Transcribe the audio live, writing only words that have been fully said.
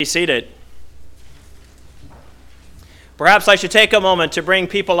Be seated. Perhaps I should take a moment to bring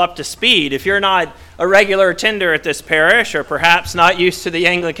people up to speed. If you're not a regular attender at this parish, or perhaps not used to the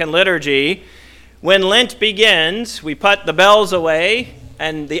Anglican liturgy, when Lent begins, we put the bells away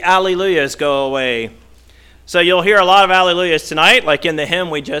and the Alleluias go away. So you'll hear a lot of Alleluias tonight, like in the hymn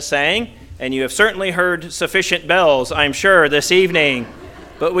we just sang, and you have certainly heard sufficient bells, I'm sure, this evening.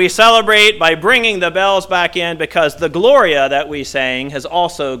 But we celebrate by bringing the bells back in because the Gloria that we sang has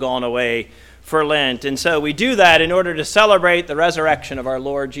also gone away for Lent. And so we do that in order to celebrate the resurrection of our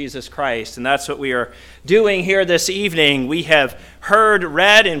Lord Jesus Christ. And that's what we are doing here this evening. We have heard,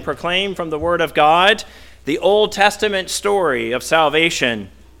 read, and proclaimed from the Word of God the Old Testament story of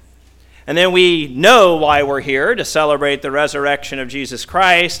salvation. And then we know why we're here, to celebrate the resurrection of Jesus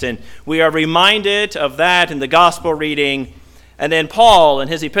Christ. And we are reminded of that in the gospel reading. And then Paul, in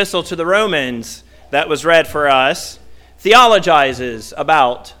his epistle to the Romans that was read for us, theologizes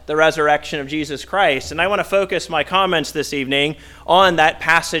about the resurrection of Jesus Christ. And I want to focus my comments this evening on that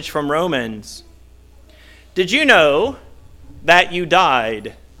passage from Romans. Did you know that you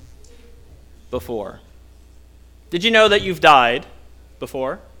died before? Did you know that you've died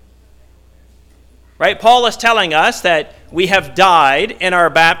before? Right? Paul is telling us that we have died in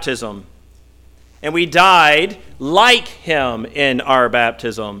our baptism. And we died like him in our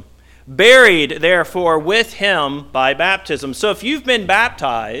baptism. Buried, therefore, with him by baptism. So if you've been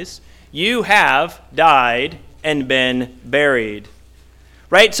baptized, you have died and been buried.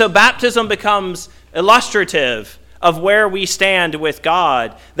 Right? So baptism becomes illustrative of where we stand with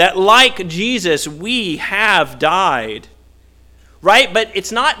God. That like Jesus, we have died. Right? But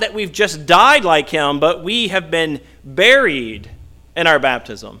it's not that we've just died like him, but we have been buried in our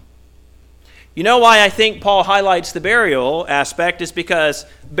baptism. You know why I think Paul highlights the burial aspect is because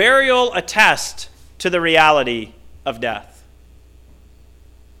burial attests to the reality of death.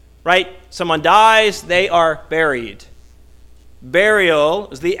 Right? Someone dies, they are buried. Burial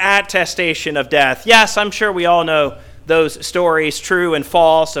is the attestation of death. Yes, I'm sure we all know those stories, true and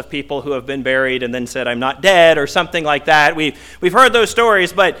false, of people who have been buried and then said, I'm not dead, or something like that. We've heard those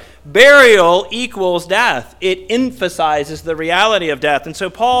stories, but burial equals death. It emphasizes the reality of death. And so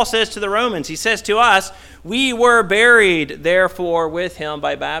Paul says to the Romans, he says to us, we were buried, therefore, with him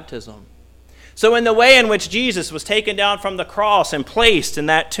by baptism. So in the way in which Jesus was taken down from the cross and placed in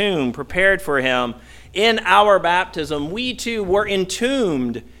that tomb prepared for him, in our baptism, we too were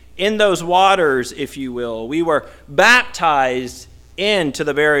entombed in those waters, if you will. We were baptized into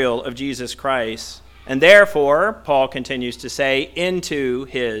the burial of Jesus Christ. And therefore, Paul continues to say, into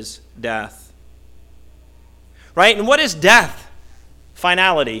his death. Right? And what is death?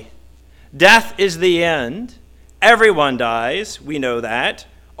 Finality. Death is the end. Everyone dies. We know that.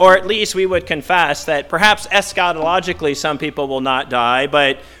 Or at least we would confess that perhaps eschatologically some people will not die.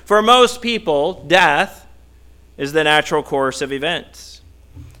 But for most people, death is the natural course of events.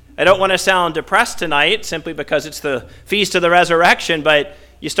 I don't want to sound depressed tonight simply because it's the Feast of the Resurrection, but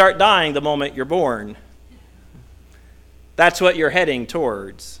you start dying the moment you're born. That's what you're heading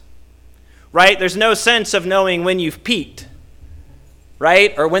towards. Right? There's no sense of knowing when you've peaked,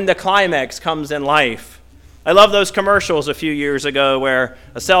 right? Or when the climax comes in life. I love those commercials a few years ago where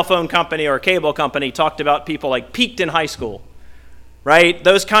a cell phone company or a cable company talked about people like peaked in high school, right?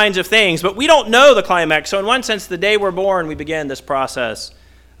 Those kinds of things. But we don't know the climax. So in one sense, the day we're born, we begin this process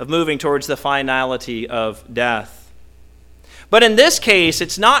of moving towards the finality of death. But in this case,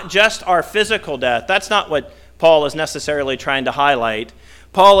 it's not just our physical death. That's not what Paul is necessarily trying to highlight.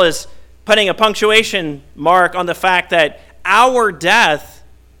 Paul is putting a punctuation mark on the fact that our death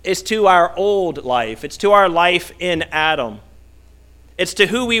is to our old life. It's to our life in Adam. It's to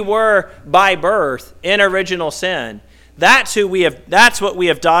who we were by birth in original sin. That's what we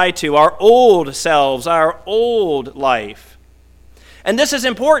have died to, our old selves, our old life. And this is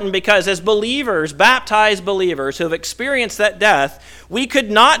important because as believers, baptized believers who have experienced that death, we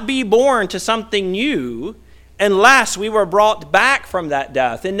could not be born to something new unless we were brought back from that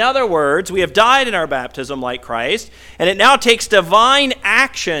death. In other words, we have died in our baptism like Christ, and it now takes divine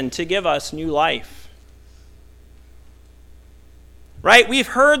action to give us new life. Right? We've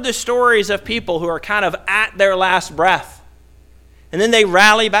heard the stories of people who are kind of at their last breath, and then they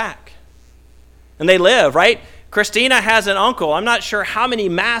rally back, and they live, right? Christina has an uncle. I'm not sure how many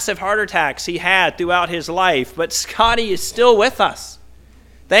massive heart attacks he had throughout his life, but Scotty is still with us.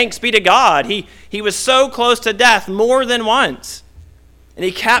 Thanks be to God. He was so close to death more than once. And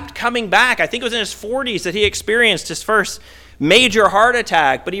he kept coming back. I think it was in his 40s that he experienced his first major heart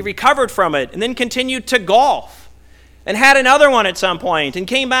attack, but he recovered from it and then continued to golf and had another one at some point and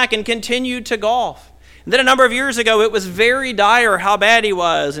came back and continued to golf. And then a number of years ago, it was very dire how bad he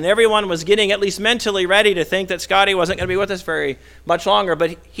was, and everyone was getting at least mentally ready to think that Scotty wasn't going to be with us very much longer,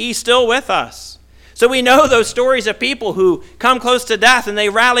 but he's still with us. So we know those stories of people who come close to death and they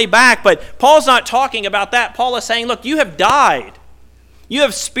rally back, but Paul's not talking about that. Paul is saying, look, you have died. You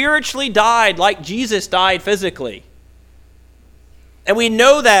have spiritually died like Jesus died physically. And we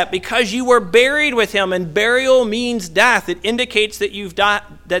know that because you were buried with him, and burial means death. It indicates that you've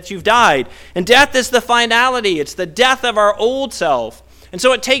died. And death is the finality. It's the death of our old self. And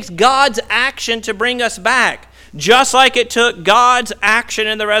so it takes God's action to bring us back, just like it took God's action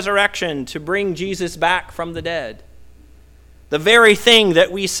in the resurrection to bring Jesus back from the dead. The very thing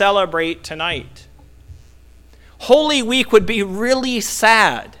that we celebrate tonight. Holy Week would be really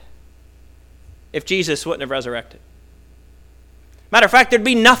sad if Jesus wouldn't have resurrected. Matter of fact, there'd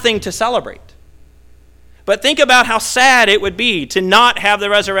be nothing to celebrate. But think about how sad it would be to not have the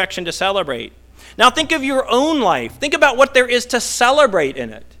resurrection to celebrate. Now think of your own life. Think about what there is to celebrate in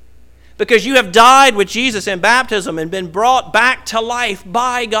it. Because you have died with Jesus in baptism and been brought back to life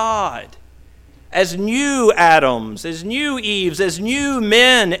by God as new Adams, as new Eves, as new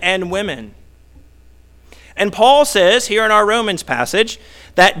men and women. And Paul says here in our Romans passage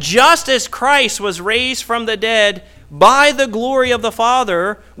that just as Christ was raised from the dead by the glory of the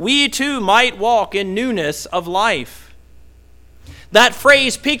Father, we too might walk in newness of life. That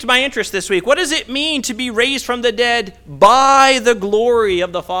phrase piqued my interest this week. What does it mean to be raised from the dead by the glory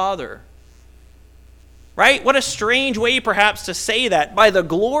of the Father? Right? What a strange way perhaps to say that, by the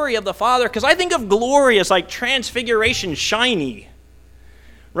glory of the Father, because I think of glory as like transfiguration, shiny.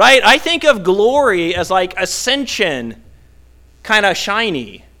 Right? I think of glory as like ascension, kind of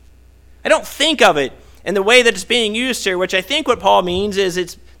shiny. I don't think of it in the way that it's being used here, which I think what Paul means is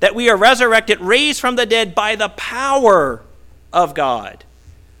it's that we are resurrected, raised from the dead by the power of God.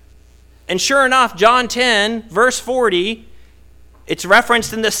 And sure enough, John 10, verse 40, it's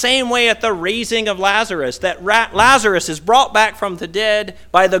referenced in the same way at the raising of Lazarus, that Lazarus is brought back from the dead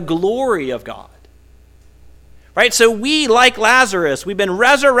by the glory of God. Right? So we, like Lazarus, we've been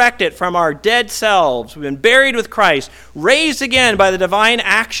resurrected from our dead selves. We've been buried with Christ, raised again by the divine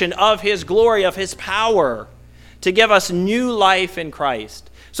action of his glory, of his power, to give us new life in Christ.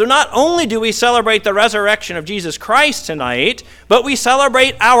 So not only do we celebrate the resurrection of Jesus Christ tonight, but we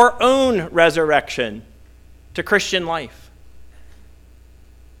celebrate our own resurrection to Christian life.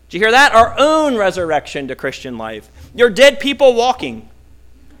 Did you hear that? Our own resurrection to Christian life. You're dead people walking.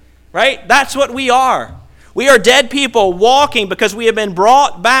 Right? That's what we are. We are dead people walking because we have been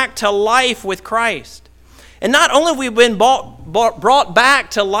brought back to life with Christ. And not only have we been brought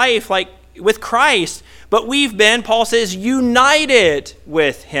back to life like with Christ, but we've been, Paul says, united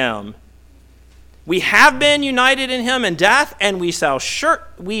with him. We have been united in him in death, and we shall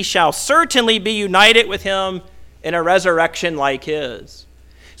certainly be united with him in a resurrection like his.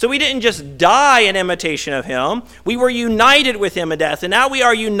 So we didn't just die in imitation of him. We were united with him in death. And now we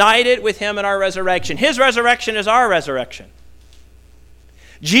are united with him in our resurrection. His resurrection is our resurrection.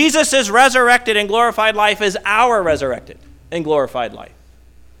 Jesus' resurrected and glorified life is our resurrected and glorified life.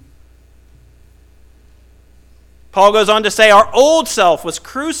 Paul goes on to say our old self was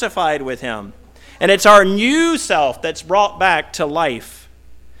crucified with him. And it's our new self that's brought back to life.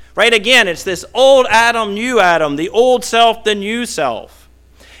 Right? Again, it's this old Adam, new Adam, the old self, the new self.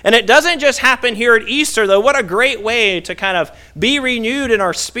 And it doesn't just happen here at Easter, though. What a great way to kind of be renewed in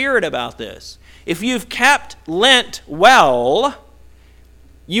our spirit about this. If you've kept Lent well,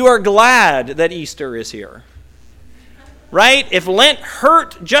 you are glad that Easter is here. Right? If Lent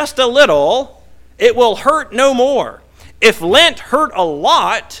hurt just a little, it will hurt no more. If Lent hurt a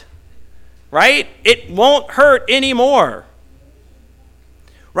lot, right, it won't hurt anymore.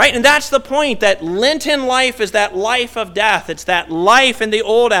 Right? And that's the point, that Lenten life is that life of death. It's that life in the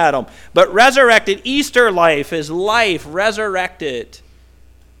old Adam. But resurrected Easter life is life resurrected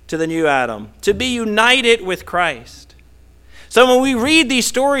to the new Adam, to be united with Christ. So when we read these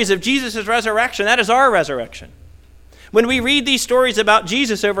stories of Jesus' resurrection, that is our resurrection. When we read these stories about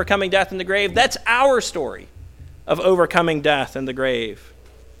Jesus overcoming death in the grave, that's our story of overcoming death in the grave.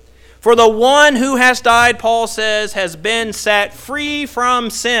 For the one who has died, Paul says, has been set free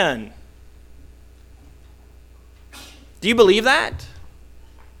from sin. Do you believe that?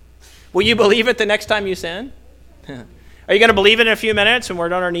 Will you believe it the next time you sin? Are you going to believe it in a few minutes when we're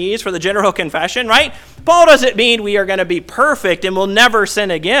on our knees for the general confession, right? Paul doesn't mean we are going to be perfect and will never sin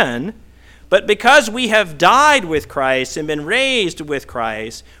again. But because we have died with Christ and been raised with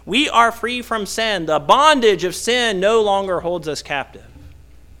Christ, we are free from sin. The bondage of sin no longer holds us captive.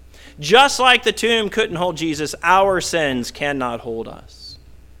 Just like the tomb couldn't hold Jesus, our sins cannot hold us.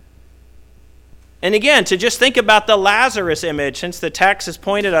 And again, to just think about the Lazarus image, since the text has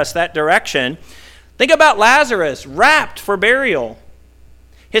pointed us that direction, think about Lazarus wrapped for burial.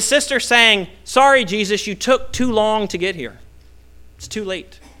 His sister saying, "Sorry, Jesus, you took too long to get here. It's too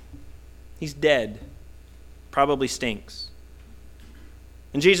late. He's dead. Probably stinks."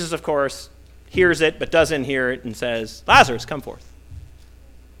 And Jesus, of course, hears it but doesn't hear it and says, "Lazarus, come forth."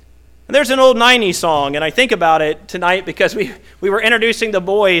 And there's an old 90s song, and I think about it tonight because we were introducing the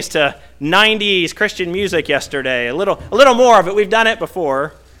boys to 90s Christian music yesterday. A little more of it. We've done it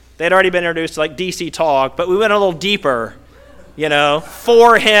before. They'd already been introduced to like DC Talk, but we went a little deeper,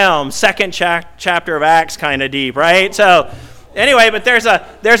 for him, second chapter of Acts kind of deep, right? So anyway, but there's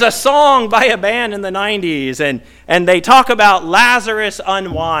a song by a band in the 90s, and they talk about Lazarus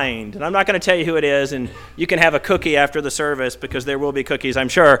unwind. And I'm not going to tell you who it is, and you can have a cookie after the service because there will be cookies, I'm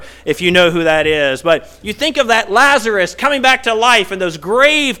sure, if you know who that is. But you think of that Lazarus coming back to life and those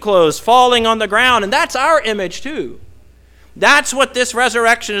grave clothes falling on the ground, and that's our image too. That's what this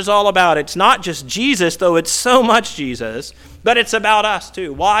resurrection is all about. It's not just Jesus, though it's so much Jesus, but it's about us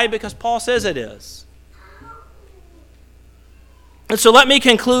too. Why? Because Paul says it is. And so let me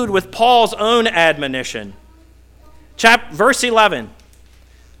conclude with Paul's own admonition. Verse 11.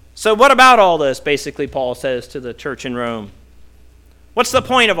 So what about all this, basically, Paul says to the church in Rome? What's the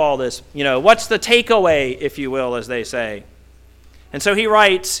point of all this? What's the takeaway, if you will, as they say? And so he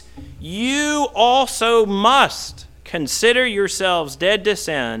writes, "You also must consider yourselves dead to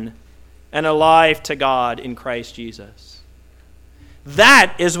sin and alive to God in Christ Jesus."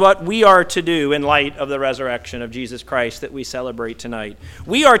 That is what we are to do in light of the resurrection of Jesus Christ that we celebrate tonight.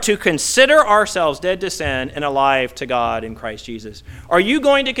 We are to consider ourselves dead to sin and alive to God in Christ Jesus. Are you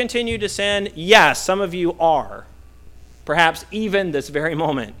going to continue to sin? Yes, some of you are. Perhaps even this very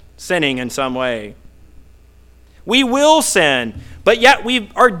moment, sinning in some way. We will sin, but yet we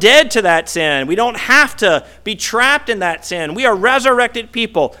are dead to that sin. We don't have to be trapped in that sin. We are resurrected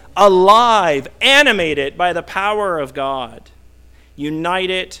people, alive, animated by the power of God.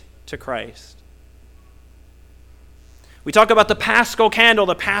 United to Christ. We talk about the Paschal candle,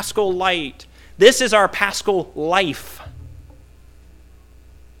 the Paschal light. This is our Paschal life.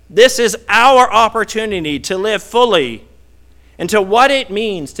 This is our opportunity to live fully into what it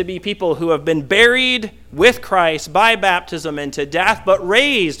means to be people who have been buried with Christ by baptism into death, but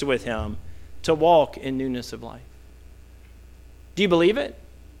raised with him to walk in newness of life. Do you believe it?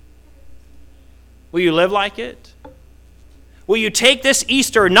 Will you live like it? Will you take this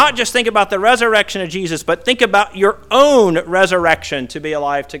Easter, not just think about the resurrection of Jesus, but think about your own resurrection to be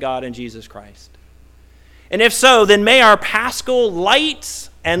alive to God in Jesus Christ? And if so, then may our Paschal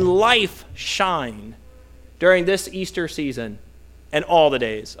lights and life shine during this Easter season and all the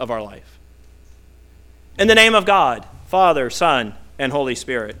days of our life. In the name of God, Father, Son, and Holy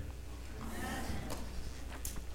Spirit.